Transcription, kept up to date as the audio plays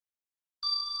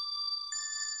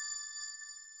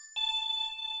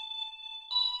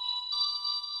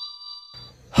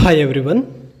Hi everyone,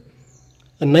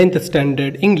 9th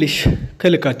standard English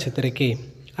Kalika chetharike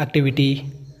activity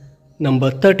number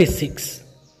 36.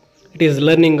 It is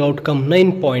learning outcome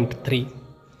 9.3.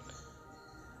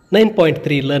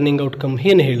 9.3 learning outcome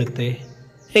ಏನು ಹೇಳುತ್ತೆ?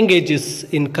 Engages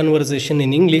in conversation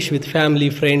in English with family,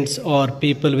 friends or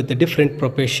people with different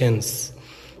professions.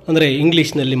 ಅಂದರೆ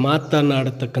ಇಂಗ್ಲೀಷ್ನಲ್ಲಿ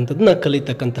ಮಾತನಾಡತಕ್ಕಂಥದ್ದನ್ನ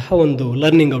ಕಲಿತಕ್ಕಂತಹ ಒಂದು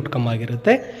learning outcome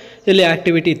ಆಗಿರುತ್ತೆ. ಇಲ್ಲಿ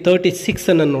activity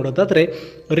 36 ನೋಡೋದಾದರೆ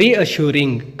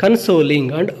ರೀಅಶ್ಯೂರಿಂಗ್, ಕನ್ಸೋಲಿಂಗ್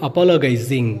and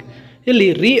ಅಪಾಲಗೈಸಿಂಗ್. ಇಲ್ಲಿ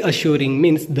ರೀಅಶ್ಯೂರಿಂಗ್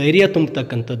means ಧೈರ್ಯ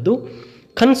ತುಂಬತಕ್ಕಂಥದ್ದು,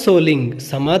 ಕನ್ಸೋಲಿಂಗ್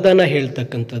ಸಮಾಧಾನ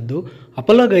ಹೇಳ್ತಕ್ಕಂಥದ್ದು,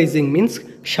 ಅಪಾಲಗೈಸಿಂಗ್ ಮೀನ್ಸ್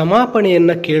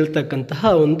ಕ್ಷಮಾಪಣೆಯನ್ನು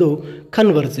ಕೇಳ್ತಕ್ಕಂತಹ ಒಂದು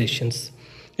ಕನ್ವರ್ಸೇಷನ್ಸ್.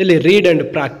 ಇಲ್ಲಿ ರೀಡ್ ಆ್ಯಂಡ್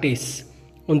ಪ್ರಾಕ್ಟೀಸ್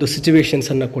ಒಂದು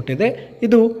ಸಿಚುವೇಶನ್ಸನ್ನು ಕೊಟ್ಟಿದೆ.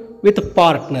 ಇದು ವಿತ್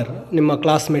ಪಾರ್ಟ್ನರ್, ನಿಮ್ಮ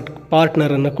ಕ್ಲಾಸ್ಮೇಟ್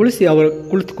ಪಾರ್ಟ್ನರನ್ನು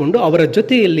ಕುಳಿತುಕೊಂಡು ಅವರ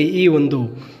ಜೊತೆಯಲ್ಲಿ ಈ ಒಂದು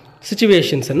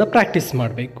ಸಿಚುವೇಶನ್ಸನ್ನು ಪ್ರಾಕ್ಟೀಸ್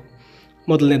ಮಾಡಬೇಕು.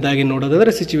 ಮೊದಲನೇದಾಗಿ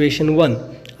ನೋಡೋದಾದರೆ situation 1.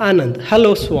 Anand,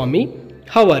 hello Swami,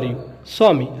 how are you?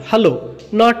 Swami, hello,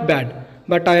 not bad,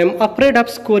 but I am afraid of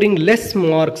scoring less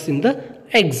marks in the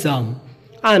exam.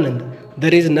 Anand,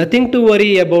 there is nothing to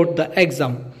worry about the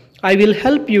exam. I will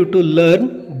help you to learn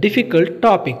difficult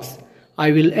topics.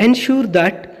 I will ensure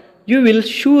that you will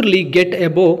surely get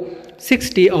above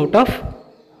 60 out of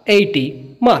 80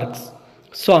 marks.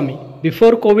 Swami,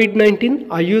 before COVID-19,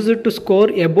 I used to score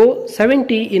above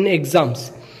 70 in exams.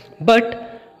 But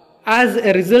as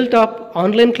a result of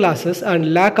online classes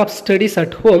and lack of studies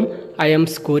at home, I am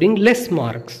scoring less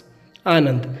marks.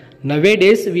 Anand,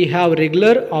 nowadays we have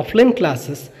regular offline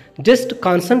classes. Just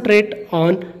concentrate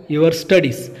on your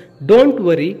studies. Don't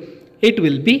worry, it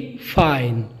will be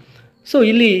fine. So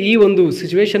ಇಲ್ಲಿ ಈ ಒಂದು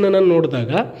ಸಿಚುವೇಶನನ್ನು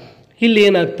ನೋಡಿದಾಗ ಇಲ್ಲಿ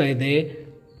ಏನಾಗ್ತಾ ಇದೆ,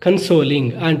 ಕನ್ಸೋಲಿಂಗ್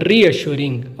and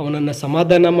ರೀಅಶ್ಯೂರಿಂಗ್, ಅವನನ್ನು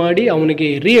ಸಮಾಧಾನ ಮಾಡಿ ಅವನಿಗೆ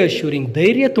ರೀಅಶ್ಯೂರಿಂಗ್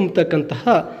ಧೈರ್ಯ ತುಂಬತಕ್ಕಂತಹ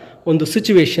ಒಂದು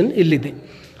ಸಿಚುವೇಶನ್ ಇಲ್ಲಿದೆ.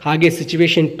 ಹಾಗೆ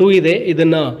ಸಿಚುವೇಶನ್ 2 ಇದೆ.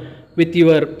 ಇದನ್ನು with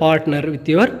your partner,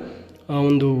 with your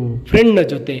ಒಂದು ಫ್ರೆಂಡ್ನ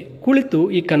ಜೊತೆ ಕುಳಿತು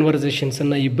ಈ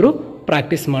ಕನ್ವರ್ಸೇಷನ್ಸನ್ನು ಇಬ್ಬರು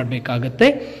ಪ್ರಾಕ್ಟೀಸ್ ಮಾಡಬೇಕಾಗತ್ತೆ.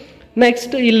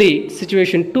 ನೆಕ್ಸ್ಟ್ ಇಲ್ಲಿ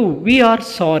ಸಿಚುವೇಶನ್ 2, ವಿ ಆರ್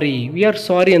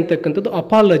ಸಾರಿ ಅಂತಕ್ಕಂಥದ್ದು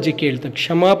ಅಪಾಲಜಿ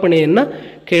ಕ್ಷಮಾಪಣೆಯನ್ನು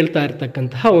ಕೇಳ್ತಾ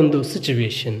ಇರ್ತಕ್ಕಂತಹ ಒಂದು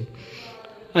situation.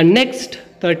 And next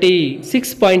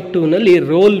 36.2ನಲ್ಲಿ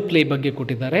role play ಬಗ್ಗೆ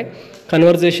ಕೊಟ್ಟಿದ್ದಾರೆ.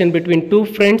 Conversation between 2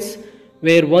 friends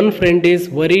wear 1 friend is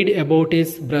worried about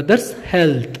his brothers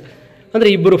health. ಅಂದರೆ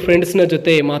ಇಬ್ಬರು ಫ್ರೆಂಡ್ಸ್ನ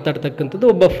ಜೊತೆ ಮಾತಾಡ್ತಕ್ಕಂಥದ್ದು.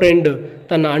 ಒಬ್ಬ ಫ್ರೆಂಡ್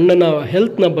ತನ್ನ ಅಣ್ಣನ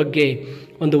ಹೆಲ್ತ್ನ ಬಗ್ಗೆ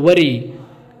ಒಂದು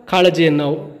ಕಾಳಜಿಯನ್ನು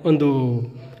ಒಂದು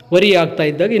ವರಿ ಆಗ್ತಾ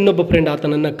ಇದ್ದಾಗ ಇನ್ನೊಬ್ಬ ಫ್ರೆಂಡ್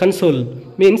ಆತನನ್ನು ಕನ್ಸೋಲ್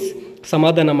ಮೀನ್ಸ್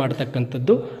ಸಮಾಧಾನ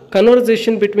ಮಾಡ್ತಕ್ಕಂಥದ್ದು.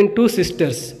 Conversation between 2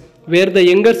 sisters wear the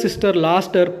younger sister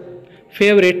last Har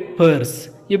favourite purse.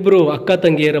 ಇಬ್ಬರು ಅಕ್ಕ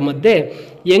ತಂಗಿಯರ ಮಧ್ಯೆ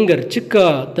ಚಿಕ್ಕ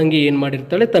ತಂಗಿ ಏನು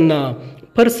ಮಾಡಿರ್ತಾಳೆ, ತನ್ನ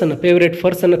ಫೇವ್ರೇಟ್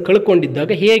ಪರ್ಸನ್ನು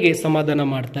ಕಳ್ಕೊಂಡಿದ್ದಾಗ ಹೇಗೆ ಸಮಾಧಾನ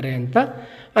ಮಾಡ್ತಾರೆ ಅಂತ.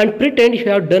 And pretend you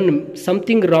have done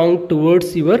something wrong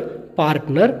towards your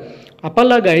partner,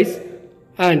 ಅಪಾಲಗೈಸ್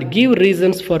and give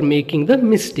reasons for making the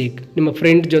mistake. ನಿಮ್ಮ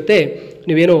ಫ್ರೆಂಡ್ ಜೊತೆ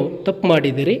ನೀವೇನೋ ತಪ್ಪು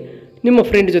ಮಾಡಿದ್ದೀರಿ, ನಿಮ್ಮ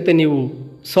ಫ್ರೆಂಡ್ ಜೊತೆ ನೀವು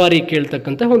ಸಾರಿ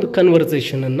ಕೇಳ್ತಕ್ಕಂಥ ಒಂದು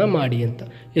ಕನ್ವರ್ಸೇಷನನ್ನು ಮಾಡಿ ಅಂತ.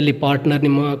 ಇಲ್ಲಿ ಪಾರ್ಟ್ನರ್,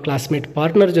 ನಿಮ್ಮ ಕ್ಲಾಸ್ಮೇಟ್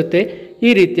ಪಾರ್ಟ್ನರ್ ಜೊತೆ ಈ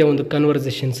ರೀತಿಯ ಒಂದು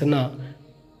ಕನ್ವರ್ಸೇಷನ್ಸನ್ನು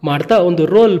ಮಾಡ್ತಾ ಒಂದು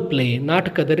ರೋಲ್ ಪ್ಲೇ,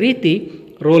 ನಾಟಕದ ರೀತಿ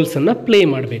ರೋಲ್ಸನ್ನು ಪ್ಲೇ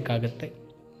ಮಾಡಬೇಕಾಗತ್ತೆ.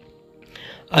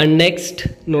 ಆ್ಯಂಡ್ ನೆಕ್ಸ್ಟ್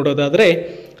ನೋಡೋದಾದರೆ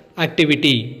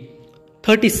activity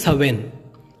 37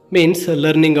 means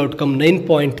learning outcome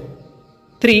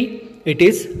 9.3. It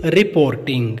is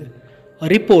reporting.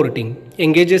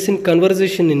 engages in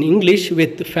conversation in English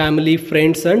with family,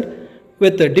 friends and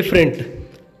with different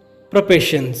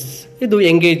professions. ಇದು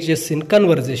engages in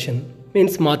conversation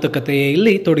ಮೀನ್ಸ್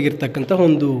ಮಾತುಕತೆಯಲ್ಲಿ ತೊಡಗಿರ್ತಕ್ಕಂಥ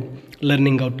ಒಂದು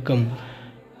ಲರ್ನಿಂಗ್ ಔಟ್ಕಮ್.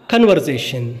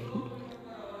 ಕನ್ವರ್ಸೇಷನ್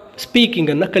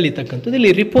ಸ್ಪೀಕಿಂಗನ್ನು ಕಲಿತಕ್ಕಂಥದ್ದು.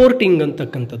 ಇಲ್ಲಿ reporting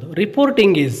ಅಂತಕ್ಕಂಥದ್ದು.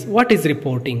 What is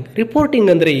reporting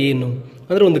ಅಂದರೆ ಏನು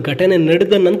ಅಂದರೆ ಒಂದು ಘಟನೆ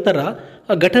ನಡೆದ ನಂತರ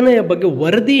ಆ ಘಟನೆಯ ಬಗ್ಗೆ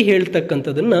ವರದಿ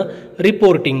ಹೇಳ್ತಕ್ಕಂಥದ್ದನ್ನು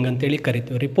ರಿಪೋರ್ಟಿಂಗ್ ಅಂತೇಳಿ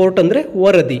ಕರಿತೀವಿ. ರಿಪೋರ್ಟ್ ಅಂದರೆ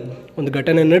ವರದಿ. ಒಂದು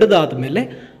ಘಟನೆ ನಡೆದಾದ ಮೇಲೆ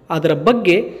ಅದರ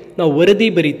ಬಗ್ಗೆ ನಾವು ವರದಿ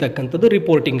ಬರೀತಕ್ಕಂಥದ್ದು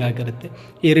ರಿಪೋರ್ಟಿಂಗ್ ಆಗಿರುತ್ತೆ.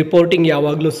 ಈ ರಿಪೋರ್ಟಿಂಗ್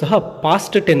ಯಾವಾಗಲೂ ಸಹ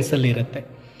ಪಾಸ್ಟ್ ಟೆನ್ಸಲ್ಲಿ ಇರುತ್ತೆ.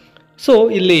 ಸೊ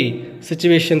ಇಲ್ಲಿ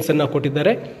ಸಿಚುವೇಶನ್ಸನ್ನು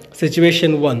ಕೊಟ್ಟಿದ್ದಾರೆ.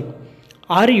 Situation 1,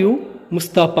 are you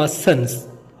Mustafa sons?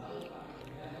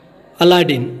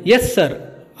 ಅಲಾಡಿನ್, yes sir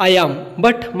I am,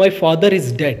 but my father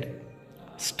is dead.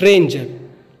 Stranger,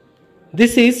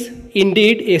 this is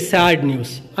indeed a sad news.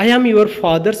 I am your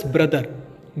father's brother.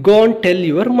 Go and tell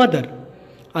your mother.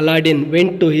 Aladdin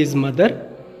went to his mother.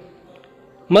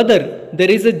 Mother,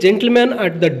 there is a gentleman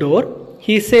at the door.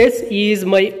 He says he is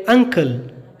my uncle.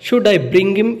 Should I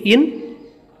bring him in?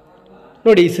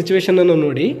 ನೋಡಿ, ಈ ಸಿಚುವೇಶನನ್ನು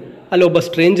ನೋಡಿ. ಅಲ್ಲೊಬ್ಬ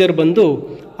stranger ಬಂದು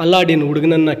ಅಲಾಡಿನ್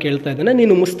ಹುಡುಗನನ್ನು ಕೇಳ್ತಾ ಇದ್ದಾನೆ,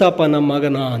 ನೀನು ಮುಸ್ತಾಫನ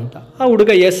ಮಗನ ಅಂತ. ಆ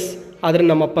ಹುಡುಗ ಎಸ್, ಆದರೆ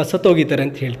ನಮ್ಮಪ್ಪ ಸತ್ತೋಗಿದ್ದಾರೆ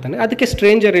ಅಂತ ಹೇಳ್ತಾನೆ. ಅದಕ್ಕೆ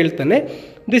ಸ್ಟ್ರೇಂಜರ್ ಹೇಳ್ತಾನೆ,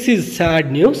 this is sad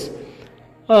news.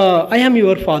 I am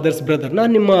your fathers brother,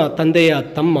 ನಾನು ನಿಮ್ಮ ತಂದೆಯ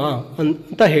ತಮ್ಮ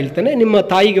ಅಂತ ಹೇಳ್ತಾನೆ. ನಿಮ್ಮ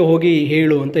ತಾಯಿಗೆ ಹೋಗಿ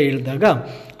ಹೇಳು ಅಂತ ಹೇಳಿದಾಗ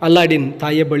ಅಲಾಡಿನ್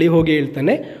ತಾಯಿಯ ಬಳಿ ಹೋಗಿ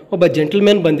ಹೇಳ್ತಾನೆ, ಒಬ್ಬ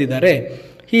ಜೆಂಟಲ್ಮ್ಯಾನ್ ಬಂದಿದ್ದಾರೆ,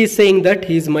 he is saying that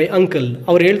he is my uncle.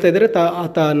 ಅವ್ರು ಹೇಳ್ತಾ ಇದ್ದಾರೆ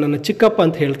ಆತ ನನ್ನ ಚಿಕ್ಕಪ್ಪ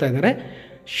ಅಂತ ಹೇಳ್ತಾ ಇದ್ದಾರೆ.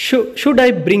 ಶುಡ್ ಐ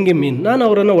ಬ್ರಿಂಗ್ ಇಮ್ ಇನ್, ನಾನು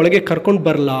ಅವರನ್ನು ಒಳಗೆ ಕರ್ಕೊಂಡು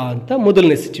ಬರಲಾ ಅಂತ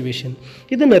ಮೊದಲನೇ ಸಿಚುವೇಶನ್.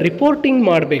 ಇದನ್ನು ರಿಪೋರ್ಟಿಂಗ್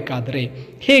ಮಾಡಬೇಕಾದ್ರೆ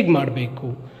ಹೇಗೆ ಮಾಡಬೇಕು?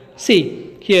 See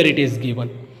here it is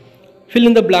given. Fill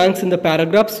in the blanks in the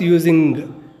paragraphs using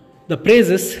the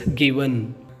praises given.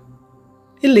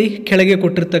 ಇಲ್ಲಿ ಕೆಳಗೆ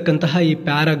ಕೊಟ್ಟಿರ್ತಕ್ಕಂತಹ ಈ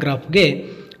ಪ್ಯಾರಾಗ್ರಾಫ್ಗೆ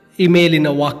ಈ ಮೇಲಿನ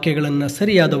ವಾಕ್ಯಗಳನ್ನು,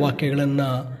 ಸರಿಯಾದ ವಾಕ್ಯಗಳನ್ನು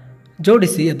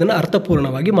ಜೋಡಿಸಿ ಅದನ್ನು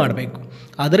ಅರ್ಥಪೂರ್ಣವಾಗಿ ಮಾಡಬೇಕು.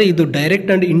 ಆದರೆ ಇದು ಡೈರೆಕ್ಟ್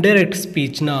ಆ್ಯಂಡ್ ಇಂಡೈರೆಕ್ಟ್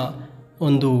ಸ್ಪೀಚ್ನ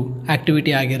ಒಂದು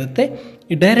ಆ್ಯಕ್ಟಿವಿಟಿ ಆಗಿರುತ್ತೆ.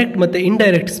 ಈ ಡೈರೆಕ್ಟ್ ಮತ್ತು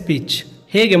ಇಂಡೈರೆಕ್ಟ್ ಸ್ಪೀಚ್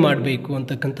ಹೇಗೆ ಮಾಡಬೇಕು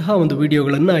ಅಂತಕ್ಕಂತಹ ಒಂದು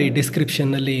ವಿಡಿಯೋಗಳನ್ನು ಈ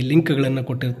ಡಿಸ್ಕ್ರಿಪ್ಷನ್ನಲ್ಲಿ ಲಿಂಕ್ಗಳನ್ನು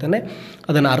ಕೊಟ್ಟಿರ್ತಾನೆ.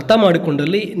 ಅದನ್ನು ಅರ್ಥ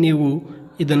ಮಾಡಿಕೊಂಡಲ್ಲಿ ನೀವು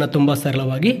ಇದನ್ನು ತುಂಬ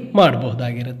ಸರಳವಾಗಿ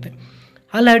ಮಾಡಬಹುದಾಗಿರುತ್ತೆ.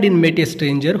 ಅಲಾಡಿನ್ mate A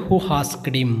stranger who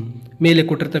asked him. ಮೇಲೆ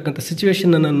ಕೊಟ್ಟಿರ್ತಕ್ಕಂಥ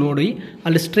ಸಿಚುವೇಶನನ್ನು ನೋಡಿ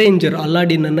ಅಲ್ಲಿ ಸ್ಟ್ರೇಂಜರ್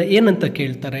ಅಲಾಡಿನನ್ನು ಏನಂತ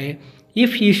ಕೇಳ್ತಾರೆ?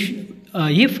 ಇಫ್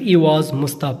ಈ ವಾಸ್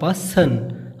ಮುಸ್ತಾಫಾಸ್ ಸನ್,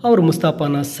 ಅವರು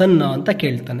ಮುಸ್ತಾಫಾನ ಸನ್ನ ಅಂತ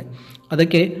ಕೇಳ್ತಾನೆ.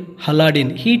 ಅದಕ್ಕೆ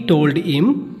ಅಲಾಡಿನ್ ಹೀ ಟೋಲ್ಡ್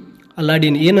ಹಿಮ್,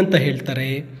 ಅಲಾಡಿನ್ ಏನಂತ ಹೇಳ್ತಾರೆ?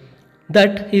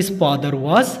 That his father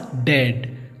was dead,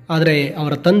 ಆದರೆ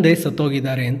ಅವರ ತಂದೆ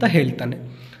ಸತ್ತೋಗಿದ್ದಾರೆ ಅಂತ ಹೇಳ್ತಾನೆ.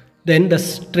 Then the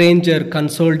stranger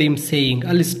consoled him saying,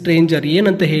 ಅಲ್ಲಿ ಸ್ಟ್ರೇಂಜರ್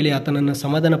ಏನಂತ ಹೇಳಿ ಆತನನ್ನು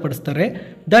ಸಮಾಧಾನ ಪಡಿಸ್ತಾರೆ?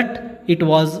 That it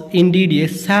was indeed A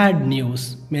sad news.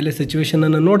 ಮೇಲೆ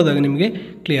ಸಿಚುವೇಶನನ್ನು ನೋಡಿದಾಗ ನಿಮಗೆ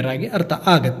ಕ್ಲಿಯರ್ ಆಗಿ ಅರ್ಥ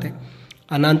ಆಗುತ್ತೆ.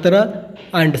 ಅನಂತರ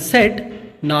and said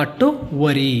not to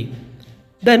worry.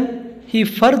 Then he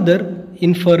further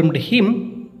informed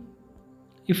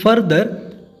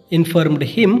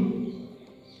him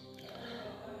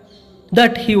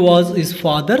that he was his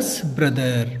father's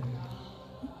brother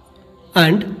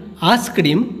and asked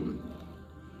him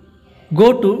go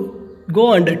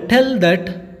and tell that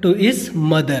to his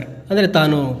mother. ಅಂದರೆ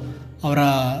ತಾನು ಅವರ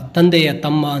ತಂದೆಯ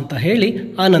ತಮ್ಮ ಅಂತ ಹೇಳಿ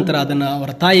ಆ ನಂತರ ಅದನ್ನು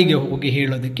ಅವರ ತಾಯಿಗೆ ಹೋಗಿ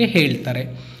ಹೇಳೋದಕ್ಕೆ ಹೇಳ್ತಾರೆ.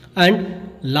 And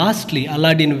lastly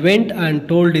ಅಲಾಡಿನ್ went and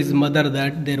told his mother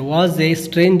that there was A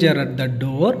stranger at the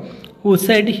door who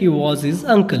said he was his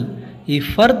uncle. ಈ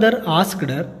further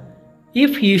ಆಸ್ಕ್ಡರ್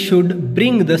if he should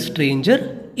bring the stranger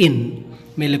ಇನ್.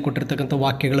 ಮೇಲೆ ಕೊಟ್ಟಿರ್ತಕ್ಕಂಥ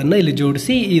ವಾಕ್ಯಗಳನ್ನು ಇಲ್ಲಿ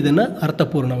ಜೋಡಿಸಿ ಇದನ್ನು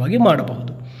ಅರ್ಥಪೂರ್ಣವಾಗಿ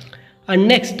ಮಾಡಬಹುದು. ಆ್ಯಂಡ್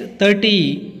ನೆಕ್ಸ್ಟ್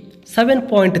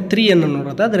 37.3 ಅನ್ನು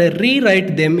ನೋಡೋದಾದರೆ rewrite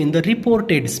them in the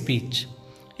reported speech.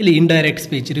 ಇಲ್ಲಿ ಇಂಡೈರೆಕ್ಟ್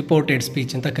ಸ್ಪೀಚ್, ರಿಪೋರ್ಟೆಡ್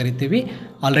ಸ್ಪೀಚ್ ಅಂತ ಕರಿತೀವಿ.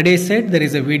 Already shed there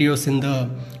is A videos in the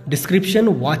description,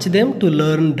 watch them to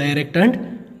learn direct and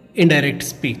indirect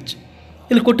speech.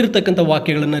 ಇಲ್ಲಿ ಕೊಟ್ಟಿರ್ತಕ್ಕಂಥ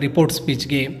ವಾಕ್ಯಗಳನ್ನು ರಿಪೋರ್ಟ್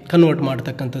ಸ್ಪೀಚ್ಗೆ ಕನ್ವರ್ಟ್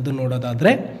ಮಾಡ್ತಕ್ಕಂಥದ್ದು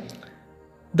ನೋಡೋದಾದರೆ,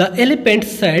 the elephant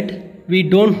said we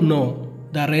don't know,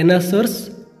 the rhinoceros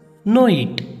no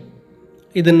it.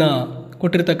 ಇದನ್ನು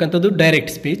ಕೊಟ್ಟಿರ್ತಕ್ಕಂಥದ್ದು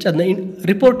direct speech. ಅದನ್ನ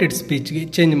reported ಸ್ಪೀಚ್ಗೆ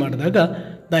change ಮಾಡಿದಾಗ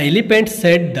the elephant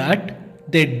shed that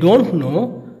they don't know,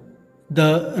 the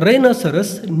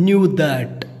rhinoceros new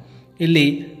that. ಇಲ್ಲಿ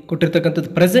ಕೊಟ್ಟಿರ್ತಕ್ಕಂಥದ್ದು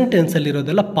ಪ್ರೆಸೆಂಟ್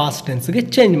ಟೆನ್ಸಲ್ಲಿರೋದೆಲ್ಲ ಪಾಸ್ಟ್ ಟೆನ್ಸ್ಗೆ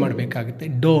ಚೇಂಜ್ ಮಾಡಬೇಕಾಗುತ್ತೆ.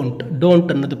 ಡೋಂಟ್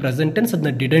ಅನ್ನೋದು ಪ್ರೆಸೆಂಟ್ ಟೆನ್ಸ್,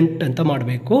 ಅದನ್ನ didn't ಅಂತ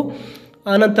ಮಾಡಬೇಕು.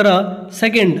 ಆನಂತರ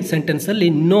ಸೆಕೆಂಡ್ ಸೆಂಟೆನ್ಸಲ್ಲಿ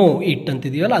ನೋ ಇಟ್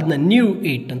ಅಂತಿದೆಯಲ್ಲ ಅದನ್ನ ನ್ಯೂ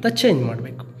ಇಟ್ ಅಂತ ಚೇಂಜ್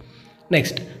ಮಾಡಬೇಕು.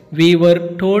 Next, we were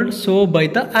told so by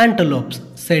the ಆಂಟಲೋಪ್ಸ್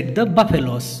said the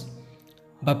buffaloes.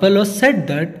 Buffaloes said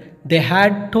that they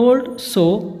had told so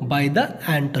by the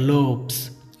ಆಂಟಲೋಪ್ಸ್.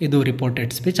 ಇದು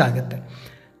ರಿಪೋರ್ಟೆಡ್ ಸ್ಪೀಚ್ ಆಗುತ್ತೆ.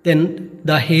 Then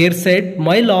the hair shed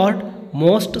my lord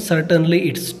most certainly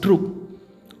it's true.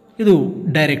 ಇದು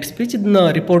direct speech. ಇದನ್ನ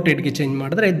ರಿಪೋರ್ಟೆಡ್ಗೆ change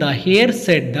ಮಾಡಿದ್ರೆ the hair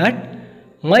said that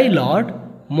my lord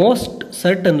most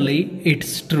certainly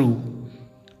it's true.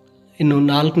 ಇನ್ನು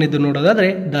ನಾಲ್ಕನೇದು ನೋಡೋದಾದರೆ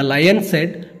the lion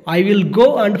said I will go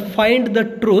and find the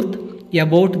truth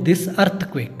about this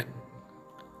earthquake.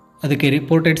 ಅದಕ್ಕೆ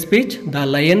reported speech, the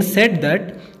lion said that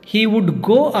he would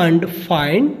go and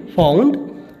found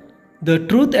the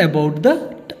truth about the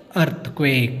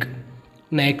earthquake.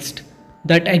 Next,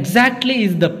 that exactly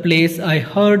is the place I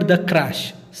heard the crash,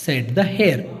 said the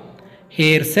hare.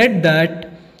 Hare said that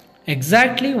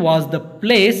exactly was the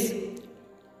place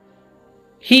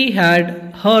he had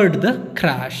heard the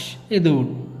crash. ಇದು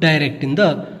direct ಇಂದ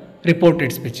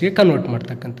reported ಸ್ಪೀಚ್ಗೆ convert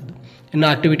ಮಾಡ್ತಕ್ಕಂಥದ್ದು. ಇನ್ನು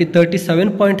activity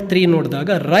 37.3 ನೋಡಿದಾಗ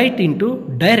right into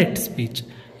direct speech.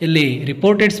 ಇಲ್ಲಿ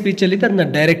reported ಸ್ಪೀಚಲ್ಲಿ ಅದನ್ನ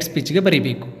direct ಸ್ಪೀಚ್ಗೆ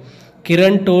ಬರೀಬೇಕು.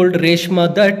 Kiran told Reshma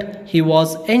that he was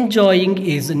enjoying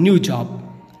his new job.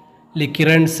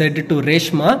 Kiran said to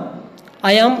Reshma,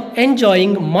 I am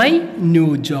enjoying my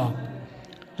new job.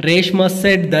 Reshma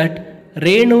said that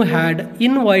Renu had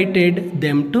invited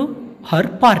them to her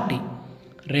party.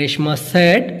 Reshma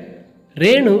said,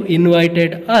 Renu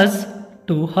invited us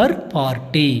to her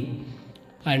party.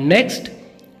 And next,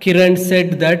 Kiran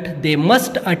said that they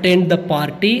must attend the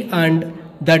party and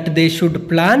that they should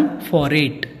plan for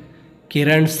it.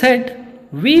 Kiran said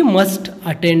we must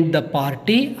attend the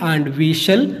party and we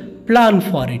shall plan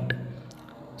for it.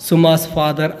 Suma's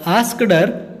father asked her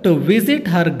to visit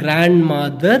her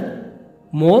grandmother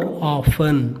more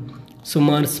often.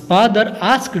 Suma's father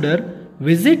asked her,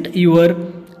 visit your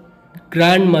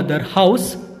grandmother house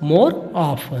more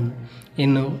often.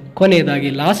 ಇನ್ನು ಕೊನೆಯದಾಗಿ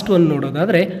last one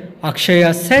ನೋಡೋದಾದರೆ, ಅಕ್ಷಯ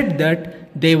said that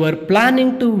they were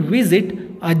planning to visit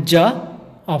ಅಜ್ಜ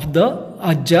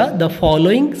the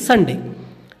following Sunday.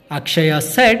 Akshaya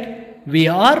said we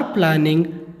are planning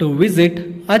to visit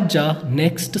ಅಜ್ಜ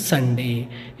next Sunday.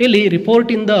 ಇಲ್ಲಿ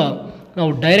ರಿಪೋರ್ಟಿಂದ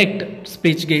ನಾವು direct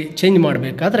ಸ್ಪೀಚ್ಗೆ change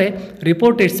ಮಾಡಬೇಕಾದ್ರೆ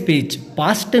reported speech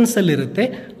past ಟೆನ್ಸಲ್ಲಿರುತ್ತೆ,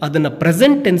 ಅದನ್ನು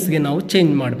present ಟೆನ್ಸ್ಗೆ ನಾವು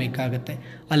ಚೇಂಜ್ ಮಾಡಬೇಕಾಗತ್ತೆ.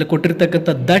 ಅಲ್ಲಿ ಕೊಟ್ಟಿರ್ತಕ್ಕಂಥ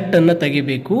ದಟ್ಟನ್ನು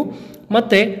ತೆಗಿಬೇಕು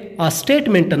ಮತ್ತು ಆ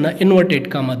ಸ್ಟೇಟ್ಮೆಂಟನ್ನು ಇನ್ವರ್ಟೆಡ್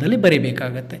ಕಾಮದಲ್ಲಿ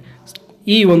ಬರೀಬೇಕಾಗತ್ತೆ.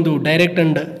 ಈ ಒಂದು ಡೈರೆಕ್ಟ್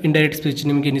ಆ್ಯಂಡ್ ಇಂಡೈರೆಕ್ಟ್ ಸ್ಪೀಚ್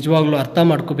ನಿಮಗೆ ನಿಜವಾಗ್ಲೂ ಅರ್ಥ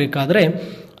ಮಾಡ್ಕೋಬೇಕಾದ್ರೆ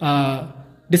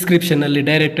ಡಿಸ್ಕ್ರಿಪ್ಷನಲ್ಲಿ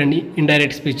ಡೈರೆಕ್ಟ್ ಆ್ಯಂಡ್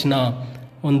ಇಂಡೈರೆಕ್ಟ್ ಸ್ಪೀಚ್ನ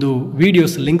ಒಂದು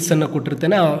ವೀಡಿಯೋಸ್ ಲಿಂಕ್ಸನ್ನು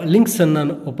ಕೊಟ್ಟಿರ್ತೇನೆ. ಆ ಲಿಂಕ್ಸನ್ನು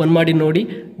ಓಪನ್ ಮಾಡಿ ನೋಡಿ.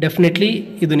 ಡೆಫಿನೆಟ್ಲಿ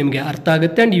ಇದು ನಿಮಗೆ ಅರ್ಥ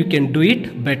ಆಗುತ್ತೆ and you can do it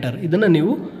better. ಇದನ್ನು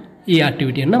ನೀವು ಈ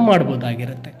ಆ್ಯಕ್ಟಿವಿಟಿಯನ್ನು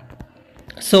ಮಾಡ್ಬೋದಾಗಿರುತ್ತೆ.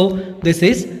 So this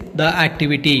is the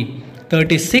activity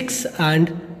 36 and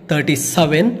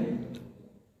 37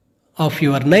 of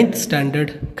your 9th standard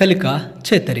Kalika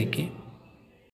chetharike.